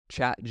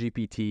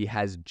ChatGPT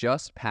has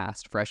just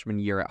passed freshman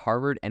year at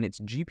Harvard, and its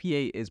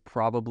GPA is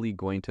probably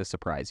going to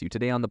surprise you.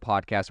 Today on the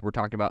podcast, we're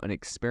talking about an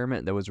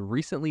experiment that was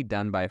recently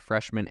done by a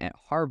freshman at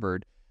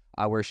Harvard,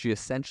 where she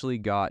essentially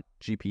got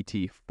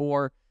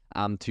GPT-4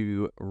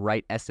 to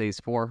write essays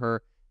for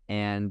her.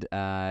 And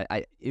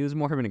it was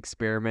more of an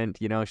experiment.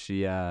 You know, she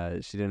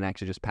didn't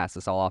actually just pass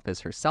this all off as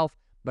herself,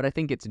 but I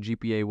think its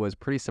GPA was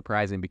pretty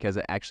surprising because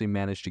it actually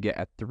managed to get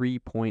a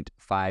 3.57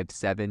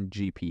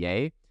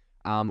 GPA,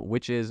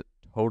 which is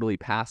totally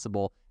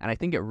passable. And I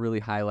think it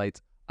really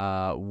highlights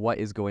what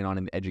is going on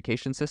in the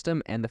education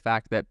system and the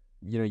fact that,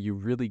 you know, you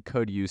really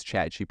could use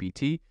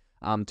ChatGPT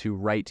to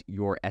write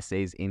your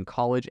essays in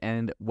college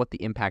and what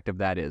the impact of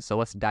that is. So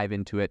let's dive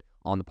into it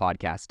on the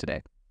podcast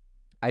today.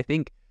 I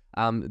think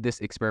this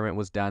experiment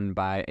was done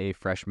by a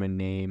freshman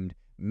named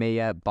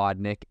Maya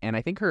Bodnick, and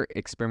I think her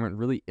experiment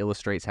really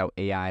illustrates how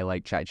AI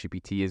like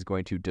ChatGPT is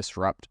going to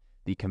disrupt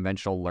the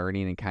conventional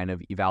learning and kind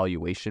of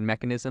evaluation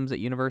mechanisms at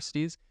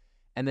universities.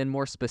 And then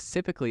more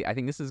specifically, I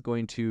think this is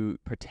going to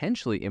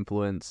potentially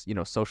influence, you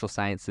know, social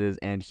sciences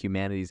and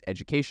humanities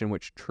education,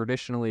 which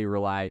traditionally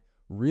rely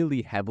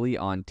really heavily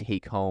on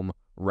take-home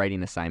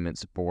writing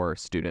assignments for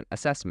student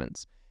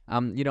assessments.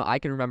 You know, I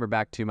can remember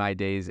back to my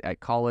days at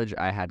college,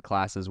 I had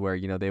classes where,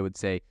 you know, they would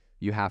say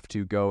you have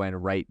to go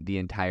and write the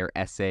entire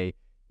essay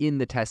in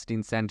the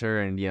testing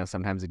center, and, you know,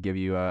 sometimes it'd give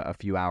you a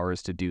few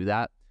hours to do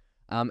that.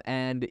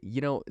 And,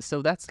 you know,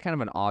 so that's kind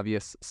of an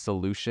obvious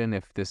solution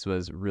if this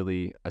was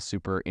really a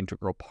super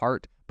integral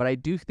part. But I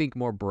do think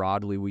more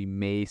broadly, we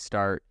may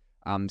start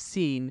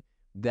seeing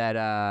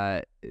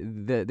that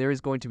there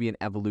is going to be an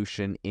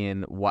evolution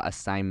in what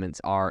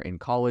assignments are in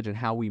college and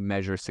how we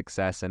measure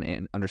success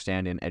and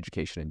understand in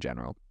education in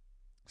general.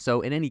 So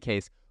in any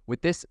case,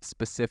 with this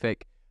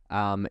specific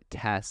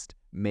test,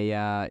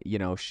 Maya, you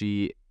know,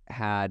 she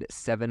had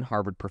 7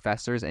 Harvard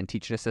professors and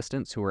teaching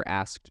assistants who were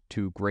asked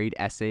to grade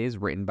essays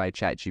written by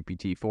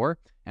ChatGPT-4.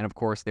 And of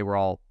course, they were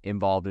all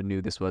involved and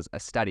knew this was a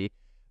study.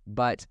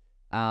 But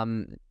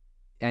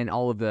and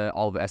all of the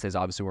essays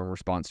obviously were in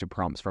response to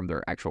prompts from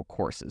their actual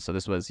courses. So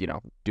this was, you know,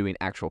 doing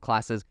actual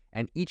classes.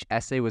 And each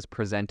essay was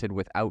presented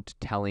without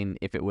telling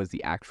if it was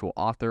the actual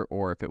author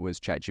or if it was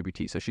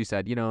ChatGPT. So she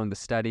said, you know, in the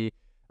study,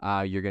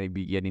 you're going to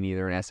be getting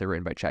either an essay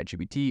written by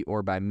ChatGPT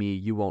or by me.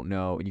 You won't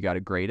know. You got to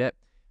grade it.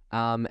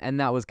 And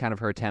that was kind of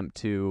her attempt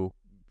to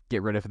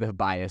get rid of the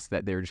bias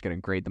that they were just going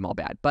to grade them all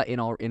bad. But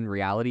in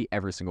reality,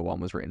 every single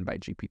one was written by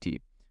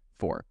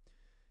GPT-4.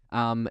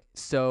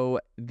 So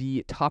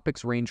the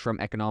topics range from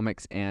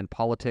economics and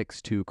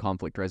politics to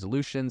conflict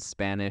resolution,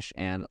 Spanish,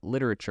 and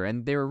literature.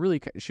 And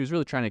she was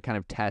really trying to kind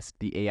of test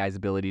the AI's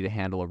ability to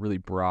handle a really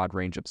broad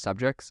range of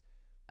subjects.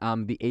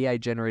 The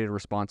AI-generated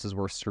responses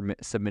were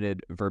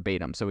submitted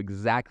verbatim. So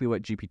exactly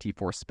what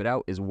GPT-4 spit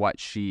out is what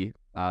she,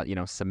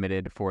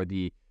 submitted for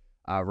the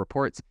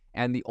reports.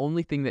 And the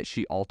only thing that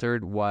she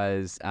altered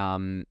was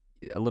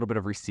a little bit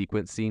of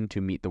resequencing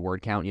to meet the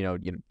word count. You know,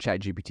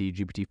 ChatGPT,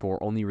 GPT-4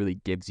 only really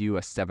gives you a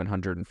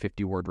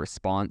 750-word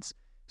response.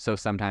 So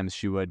sometimes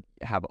she would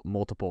have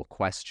multiple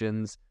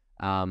questions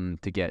to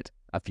get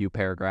a few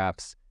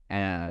paragraphs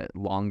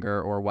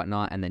longer or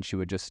whatnot, and then she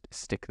would just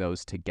stick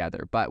those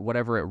together. But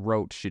whatever it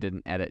wrote, she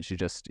didn't edit. She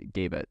just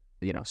gave it,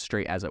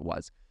 straight as it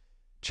was.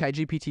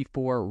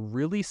 ChatGPT-4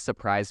 really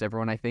surprised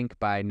everyone, I think,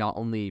 by not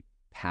only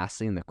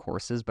passing the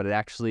courses, but it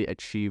actually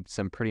achieved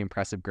some pretty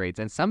impressive grades.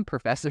 And some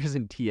professors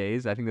and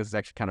TAs, I think this is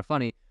actually kind of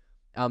funny,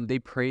 they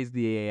praised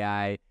the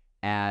AI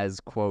as,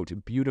 quote,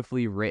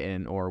 beautifully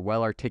written or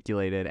well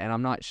articulated. And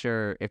I'm not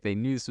sure if they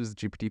knew this was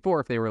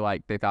GPT-4,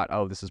 if they thought,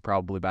 oh, this is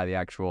probably by the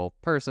actual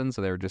person,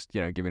 so they were just,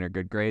 giving her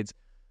good grades.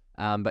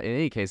 But in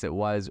any case, it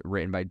was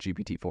written by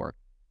GPT-4.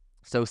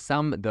 So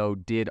some, though,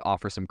 did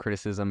offer some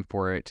criticism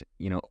for it,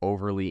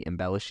 overly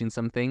embellishing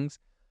some things.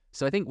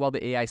 So I think while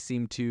the AI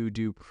seemed to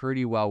do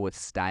pretty well with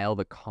style,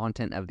 the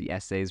content of the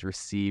essays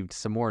received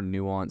some more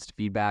nuanced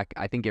feedback.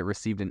 I think it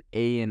received an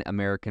A in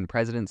American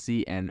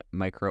presidency and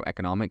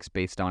microeconomics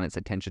based on its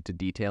attention to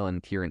detail and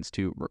adherence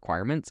to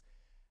requirements.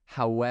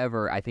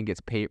 However, I think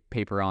its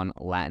paper on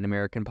Latin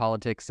American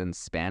politics and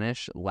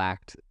Spanish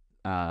lacked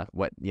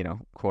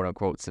quote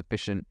unquote,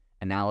 sufficient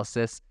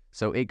analysis.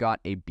 So it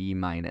got a B-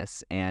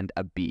 and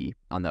a B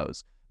on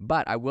those.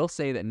 But I will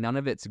say that none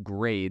of its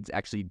grades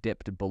actually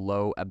dipped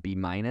below a B-.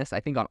 I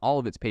think on all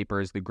of its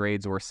papers, the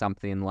grades were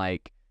something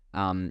like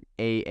A,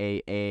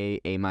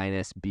 A-,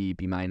 B,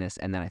 B-,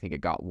 and then I think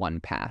it got 1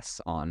 pass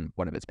on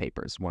one of its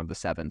papers, one of the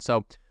 7.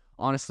 So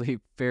honestly,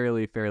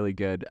 fairly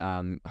good,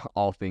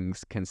 all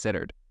things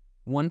considered.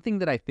 One thing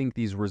that I think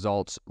these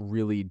results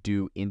really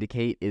do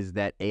indicate is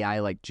that AI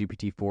like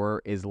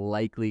GPT-4 is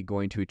likely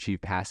going to achieve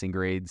passing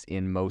grades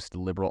in most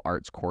liberal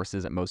arts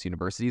courses at most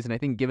universities. And I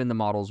think given the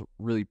model's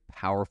really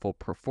powerful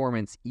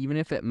performance, even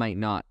if it might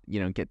not,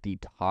 get the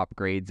top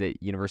grades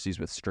at universities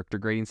with stricter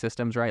grading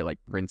systems, right, like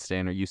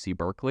Princeton or UC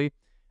Berkeley,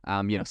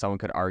 someone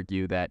could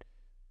argue that,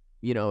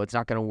 it's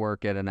not going to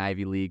work at an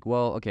Ivy League.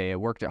 Well, okay,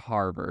 it worked at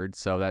Harvard,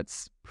 so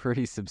that's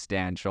pretty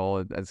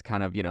substantial. That's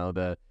kind of,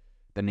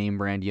 the name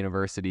brand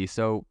university.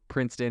 So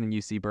Princeton and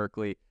UC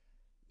Berkeley,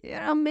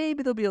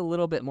 maybe they'll be a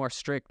little bit more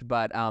strict,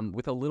 but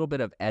with a little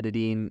bit of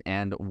editing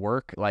and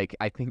work, like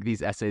I think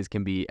these essays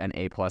can be an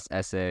A+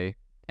 essay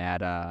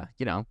at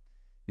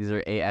these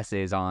are A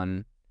essays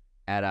on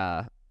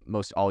at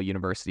most all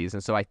universities.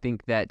 And so I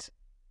think that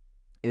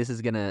this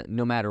is gonna,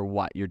 no matter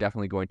what, you're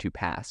definitely going to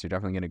pass. You're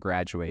definitely going to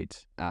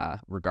graduate,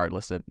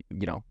 regardless of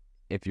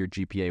if your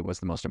GPA was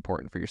the most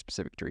important for your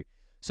specific degree.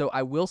 So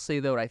I will say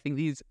though, I think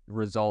these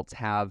results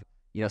have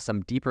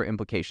some deeper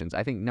implications.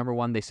 I think number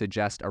one, they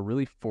suggest a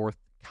really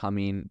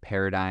forthcoming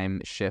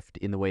paradigm shift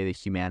in the way the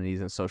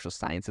humanities and social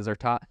sciences are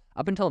taught.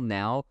 Up until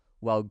now,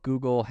 while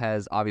Google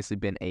has obviously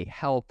been a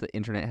help, the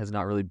internet has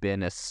not really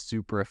been a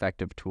super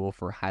effective tool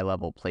for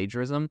high-level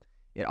plagiarism.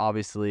 It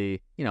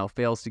obviously,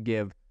 fails to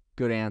give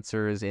good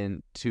answers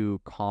into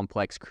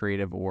complex,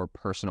 creative, or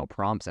personal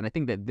prompts. And I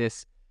think that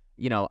this,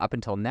 up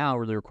until now,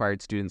 really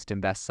required students to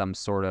invest some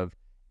sort of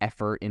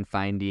effort in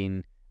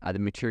finding the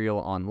material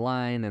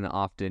online, and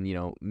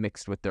often,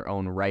 mixed with their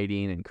own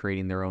writing and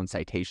creating their own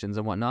citations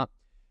and whatnot.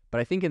 But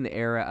I think in the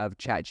era of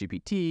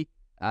ChatGPT,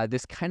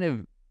 this kind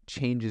of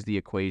changes the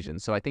equation.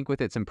 So I think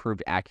with its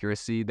improved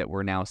accuracy that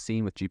we're now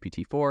seeing with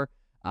GPT-4,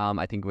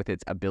 I think with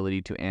its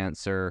ability to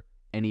answer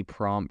any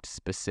prompt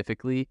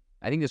specifically,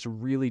 I think this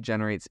really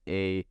generates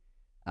it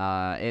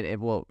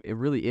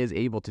really is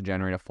able to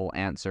generate a full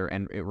answer,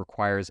 and it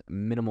requires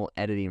minimal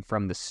editing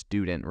from the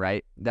student,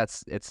 right?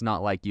 It's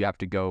not like you have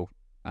to go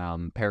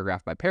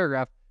paragraph by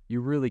paragraph. You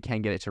really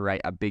can get it to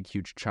write a big,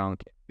 huge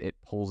chunk. It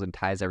pulls and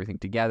ties everything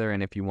together,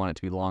 and if you want it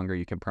to be longer,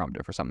 you can prompt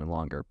it for something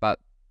longer. But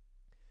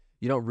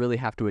you don't really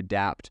have to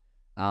adapt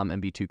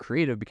and be too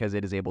creative, because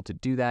it is able to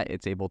do that.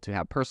 It's able to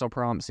have personal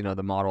prompts.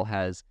 The model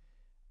has,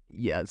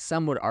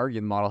 some would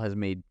argue the model has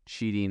made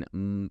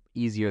cheating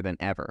easier than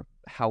ever.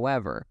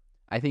 However,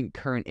 I think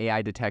current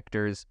AI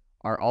detectors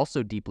are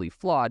also deeply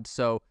flawed.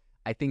 So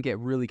I think it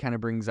really kind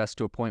of brings us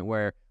to a point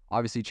where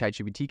obviously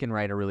ChatGPT can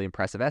write a really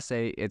impressive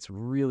essay. It's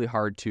really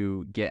hard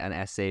to get an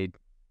essay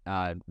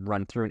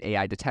run through an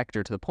AI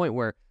detector, to the point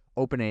where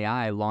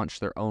OpenAI launched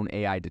their own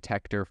AI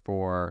detector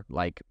for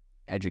like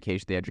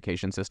the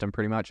education system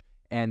pretty much,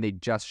 and they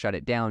just shut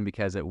it down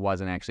because it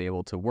wasn't actually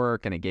able to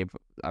work, and it gave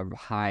a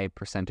high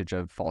percentage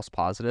of false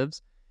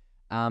positives.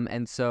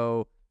 And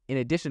so in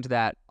addition to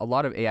that, a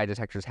lot of AI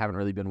detectors haven't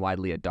really been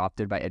widely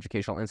adopted by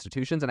educational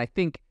institutions. And I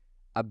think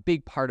a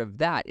big part of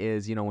that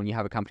is, when you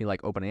have a company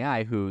like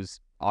OpenAI, who's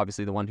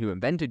obviously the one who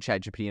invented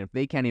ChatGPT, and if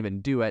they can't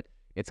even do it,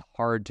 it's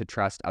hard to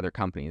trust other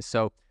companies.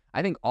 So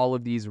I think all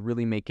of these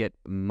really make it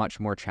much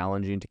more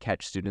challenging to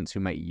catch students who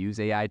might use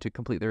AI to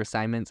complete their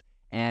assignments.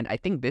 And I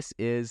think this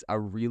is a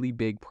really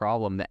big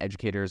problem that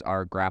educators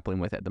are grappling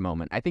with at the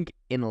moment. I think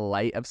in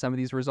light of some of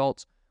these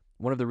results,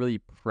 one of the really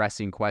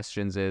pressing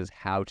questions is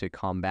how to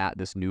combat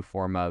this new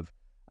form of,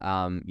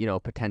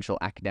 potential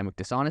academic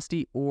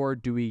dishonesty, or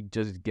do we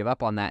just give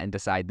up on that and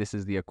decide this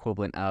is the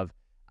equivalent of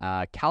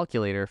a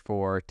calculator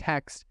for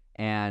text,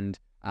 and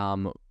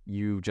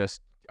you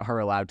just are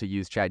allowed to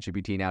use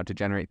ChatGPT now to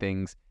generate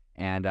things,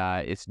 and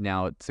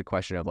it's a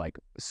question of like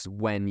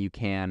when you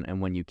can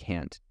and when you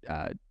can't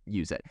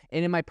use it.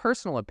 And in my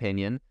personal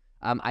opinion,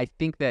 I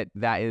think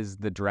that is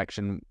the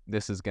direction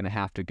this is going to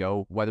have to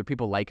go, whether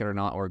people like it or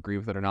not, or agree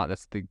with it or not.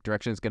 That's the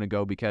direction it's going to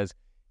go, because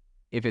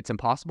if it's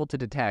impossible to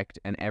detect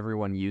and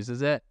everyone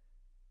uses it,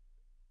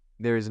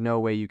 there's no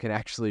way you can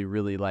actually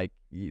really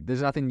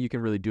there's nothing you can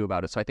really do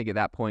about it. So I think at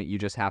that point, you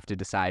just have to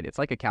decide it's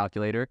like a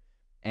calculator,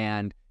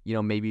 and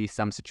maybe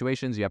some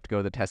situations you have to go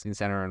to the testing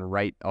center and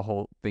write a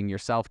whole thing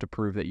yourself to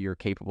prove that you're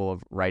capable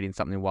of writing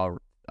something well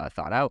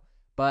thought out.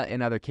 But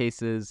in other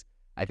cases,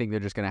 I think they're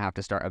just going to have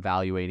to start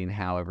evaluating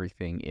how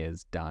everything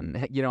is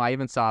done. I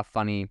even saw a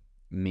funny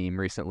meme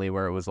recently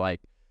where it was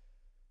like,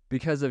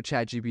 because of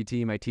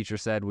ChatGPT, my teacher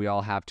said we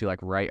all have to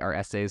write our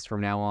essays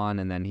from now on.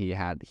 And then he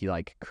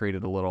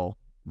created a little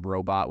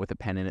robot with a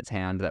pen in its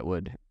hand that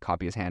would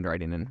copy his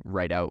handwriting and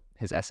write out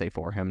his essay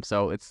for him.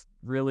 So it's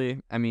really,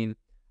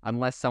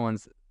 unless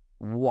someone's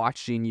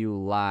watching you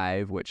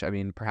live, which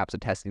perhaps a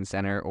testing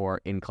center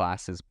or in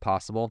class is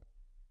possible.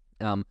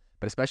 But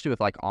especially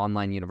with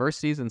online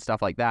universities and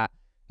stuff like that,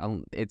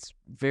 it's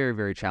very,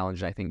 very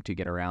challenging, I think, to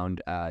get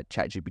around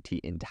ChatGPT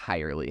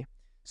entirely.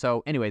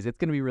 So anyways, it's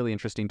going to be really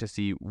interesting to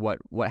see what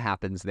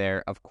happens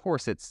there. Of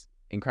course, it's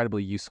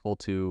incredibly useful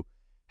to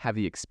have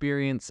the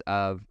experience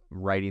of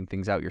writing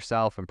things out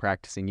yourself and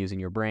practicing using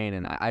your brain,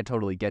 and I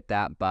totally get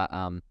that. But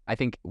I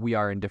think we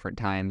are in different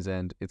times,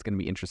 and it's going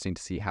to be interesting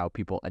to see how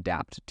people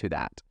adapt to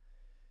that.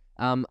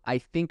 I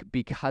think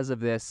because of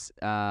this,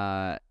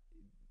 and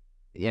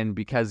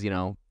because,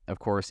 of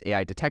course,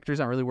 AI detectors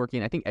aren't really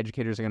working, I think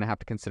educators are going to have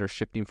to consider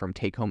shifting from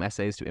take-home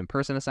essays to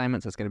in-person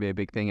assignments. That's going to be a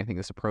big thing. I think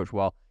this approach,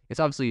 while it's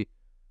obviously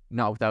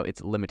not without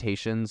its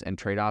limitations and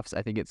trade-offs,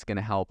 I think it's going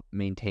to help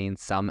maintain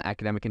some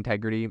academic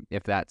integrity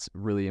if that's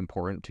really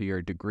important to your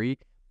degree.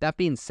 That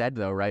being said,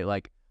 though, right,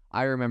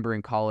 I remember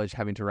in college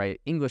having to write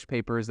English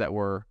papers that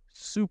were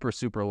super,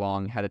 super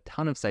long, had a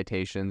ton of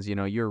citations.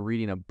 You're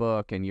reading a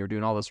book and you're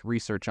doing all this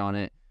research on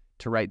it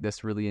to write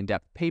this really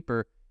in-depth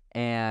paper.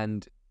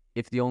 And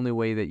if the only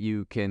way that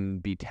you can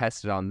be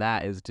tested on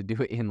that is to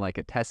do it in like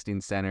a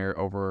testing center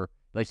over,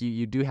 like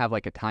you do have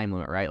like a time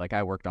limit, right? Like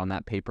I worked on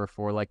that paper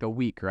for like a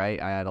week,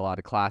 right? I had a lot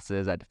of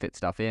classes, I had to fit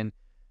stuff in.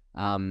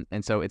 And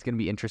so it's going to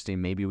be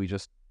interesting.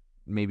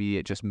 Maybe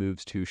it just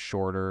moves to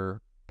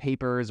shorter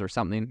papers or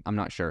something. I'm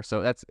not sure.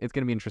 So it's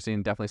going to be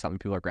interesting. Definitely something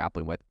people are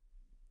grappling with.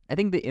 I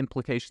think the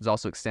implications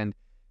also extend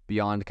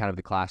beyond kind of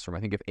the classroom. I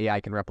think if AI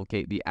can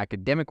replicate the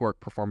academic work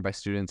performed by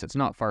students, it's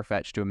not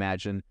far-fetched to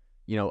imagine,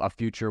 a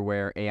future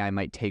where AI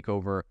might take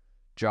over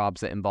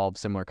jobs that involve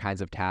similar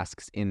kinds of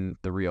tasks in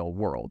the real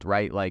world,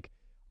 right? Like,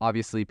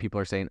 obviously people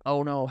are saying,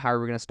 oh no, how are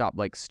we going to stop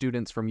like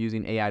students from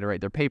using AI to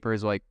write their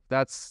papers? Like,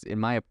 that's, in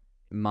my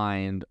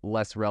mind,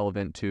 less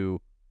relevant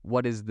to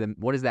what does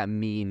that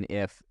mean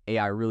if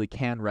AI really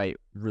can write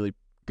really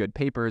good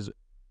papers?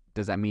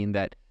 Does that mean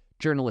that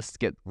journalists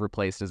get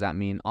replaced? Does that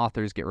mean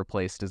authors get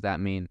replaced? Does that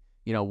mean,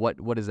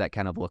 what does that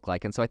kind of look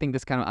like? And so I think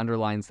this kind of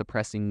underlines the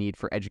pressing need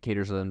for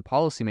educators and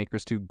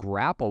policymakers to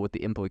grapple with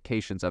the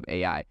implications of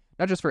AI,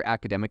 not just for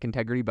academic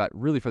integrity, but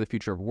really for the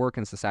future of work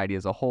and society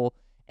as a whole.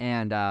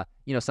 And,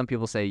 some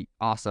people say,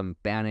 awesome,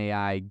 ban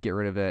AI, get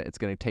rid of it, it's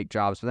going to take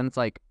jobs. But then it's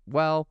like,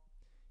 well,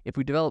 if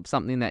we develop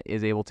something that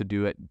is able to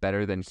do it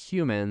better than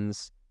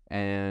humans,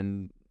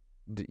 and,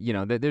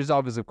 there's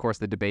always, of course,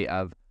 the debate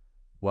of,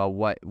 well,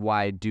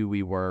 why do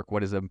we work?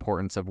 What is the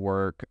importance of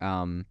work?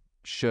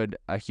 Should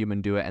a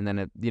human do it? And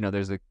then,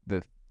 there's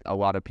a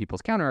lot of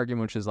people's counter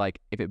argument, which is like,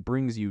 if it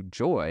brings you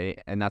joy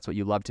and that's what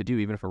you love to do,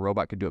 even if a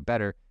robot could do it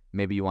better,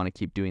 maybe you want to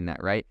keep doing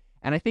that, right?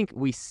 And I think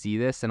we see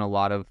this in a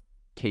lot of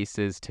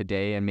cases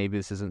today, and maybe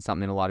this isn't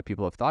something a lot of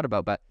people have thought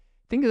about, but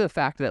think of the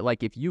fact that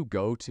like if you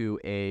go to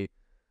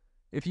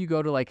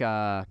like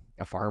a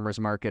farmer's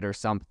market or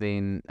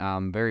something,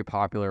 very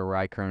popular where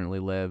I currently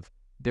live,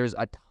 there's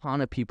a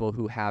ton of people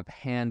who have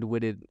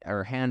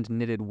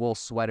hand-knitted wool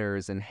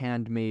sweaters and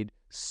handmade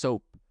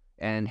soap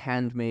and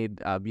handmade,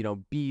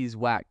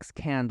 beeswax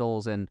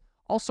candles and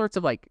all sorts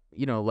of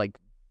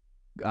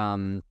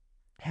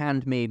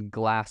handmade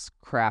glass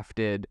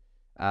crafted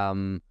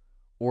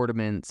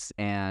ornaments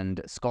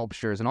and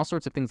sculptures and all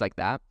sorts of things like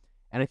that.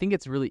 And I think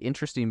it's really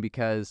interesting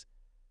because,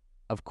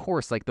 of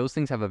course, like those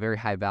things have a very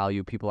high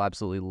value. People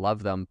absolutely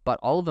love them, but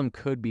all of them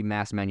could be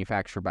mass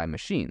manufactured by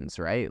machines,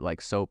 right?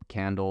 Like soap,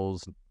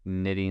 candles,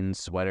 knitting,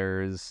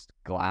 sweaters,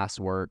 glass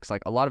works.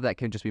 Like a lot of that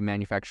can just be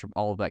manufactured.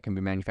 All of that can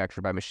be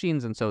manufactured by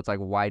machines. And so it's like,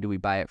 why do we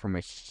buy it from a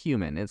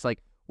human? It's like,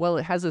 well,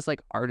 it has this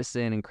like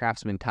artisan and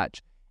craftsman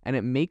touch. And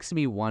it makes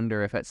me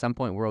wonder if at some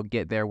point we'll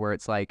get there where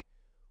it's like,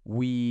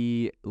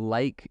 we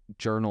like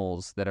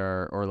journals that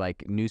are, or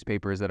like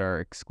newspapers that are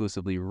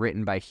exclusively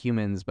written by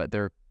humans, but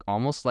they're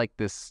almost like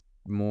this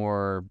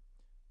more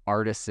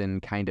artisan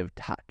kind of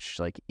touch,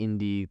 like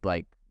indie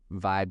like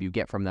vibe you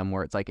get from them,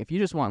 where it's like, if you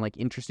just want like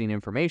interesting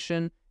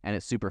information and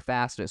it's super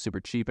fast and it's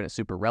super cheap and it's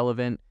super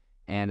relevant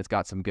and it's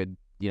got some good,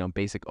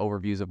 basic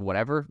overviews of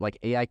whatever, like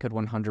AI could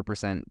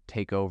 100%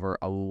 take over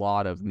a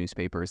lot of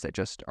newspapers that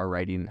just are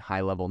writing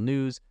high level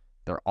news.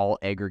 They're all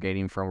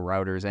aggregating from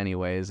routers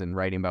anyways and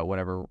writing about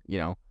whatever,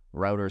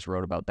 routers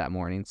wrote about that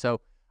morning.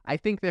 So I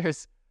think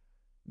there's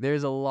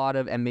a lot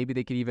of, and maybe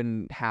they could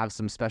even have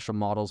some special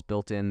models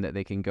built in that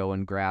they can go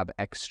and grab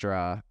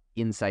extra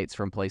insights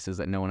from places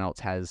that no one else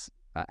has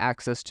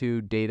access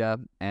to, data,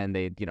 and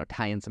they,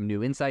 tie in some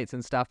new insights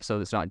and stuff. So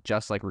it's not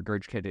just like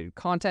regurgitated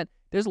content.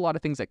 There's a lot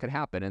of things that could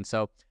happen. And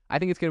so I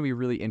think it's going to be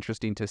really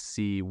interesting to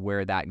see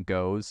where that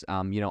goes.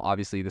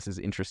 Obviously this is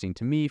interesting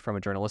to me from a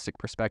journalistic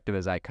perspective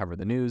as I cover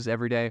the news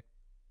every day.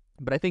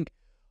 But I think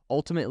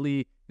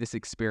ultimately this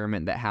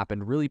experiment that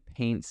happened really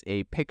paints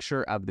a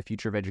picture of the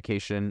future of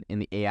education in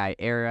the AI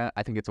era.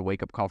 I think it's a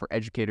wake-up call for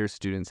educators,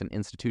 students, and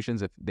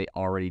institutions if they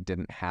already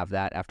didn't have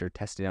that after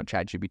testing out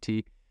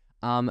ChatGPT.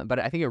 But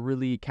I think it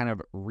really kind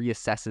of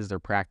reassesses their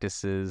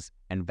practices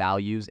and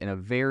values in a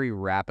very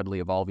rapidly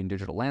evolving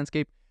digital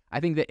landscape. I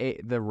think that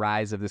the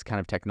rise of this kind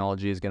of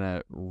technology is going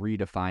to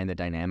redefine the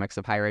dynamics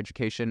of higher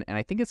education. And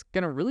I think it's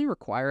going to really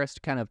require us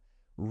to kind of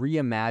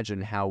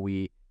reimagine how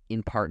we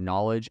impart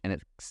knowledge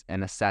and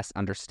assess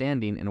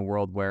understanding in a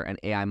world where an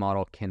AI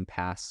model can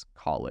pass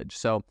college.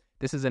 So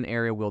this is an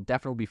area we'll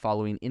definitely be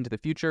following into the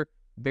future.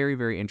 Very,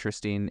 very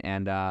interesting,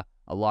 and a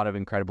lot of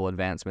incredible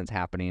advancements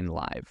happening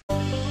live.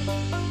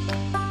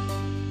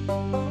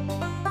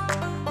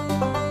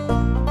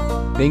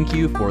 Thank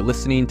you for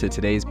listening to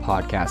today's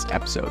podcast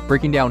episode,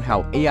 breaking down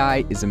how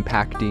AI is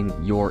impacting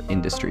your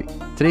industry.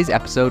 Today's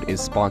episode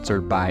is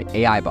sponsored by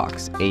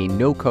AIbox, a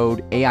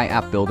no-code AI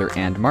app builder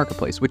and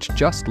marketplace, which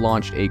just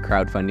launched a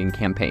crowdfunding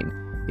campaign.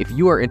 If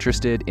you are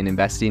interested in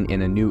investing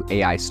in a new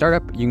AI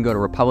startup, you can go to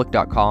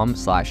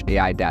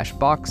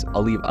republic.com/AI-box.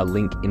 I'll leave a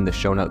link in the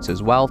show notes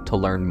as well to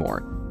learn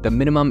more. The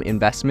minimum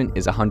investment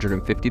is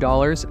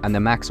 $150 and the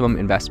maximum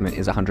investment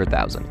is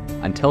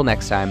 $100,000. Until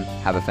next time,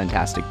 have a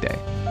fantastic day.